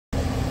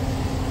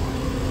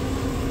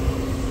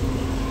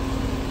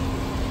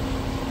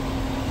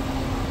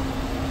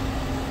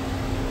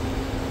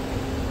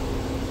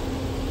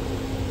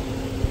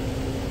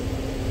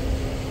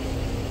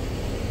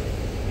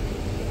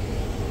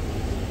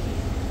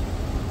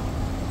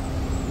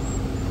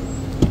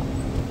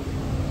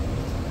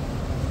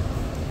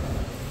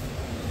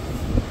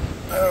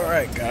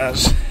Alright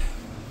guys,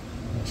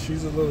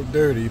 she's a little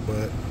dirty,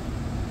 but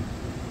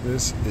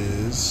this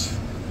is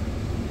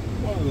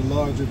one of the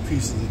larger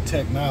pieces of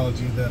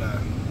technology that I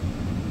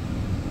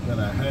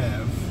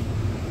have.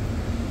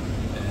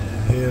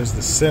 And here's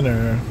the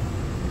center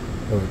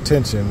of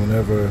attention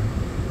whenever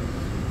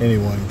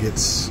anyone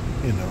gets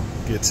in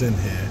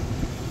here.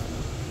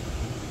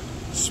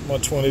 It's my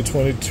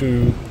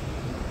 2022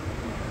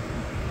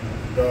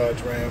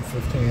 Dodge Ram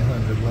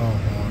 1500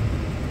 Longhorn.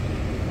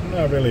 I'm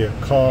not really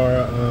a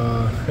car,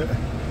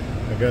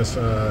 I guess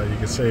you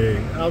could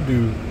say I'll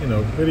do,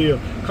 video,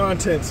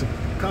 content's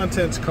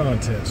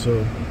content,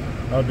 so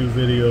I'll do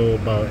video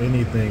about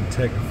anything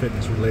tech and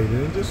fitness related,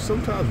 and just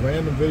sometimes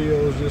random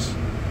videos just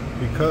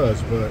because,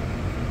 but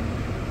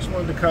just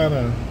wanted to kind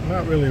of,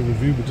 not really a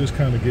review, but just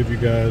kind of give you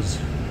guys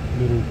a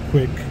little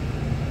quick,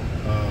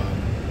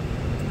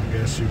 I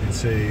guess you could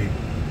say,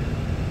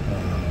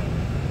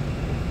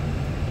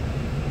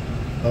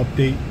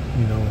 update,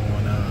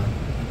 on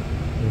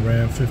the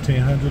Ram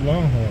 1500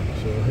 Longhorn.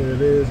 So here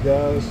it is,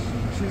 guys.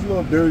 She's a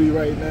little dirty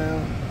right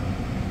now,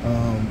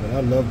 but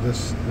I love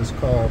this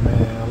car,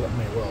 man.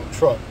 Well,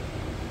 truck.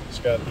 It's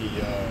got the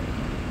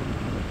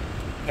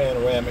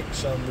panoramic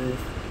sunroof,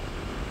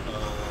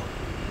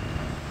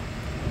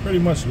 pretty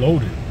much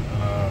loaded.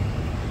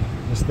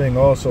 This thing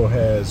also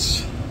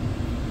has,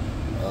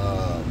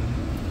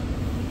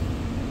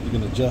 you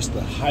can adjust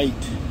the height.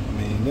 I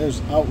mean, there's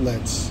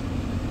outlets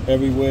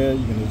everywhere.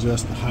 You can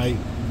adjust the height.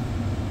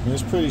 I mean,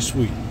 it's pretty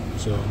sweet.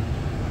 So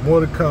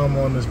more to come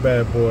on this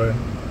bad boy.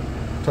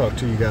 Talk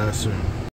to you guys soon.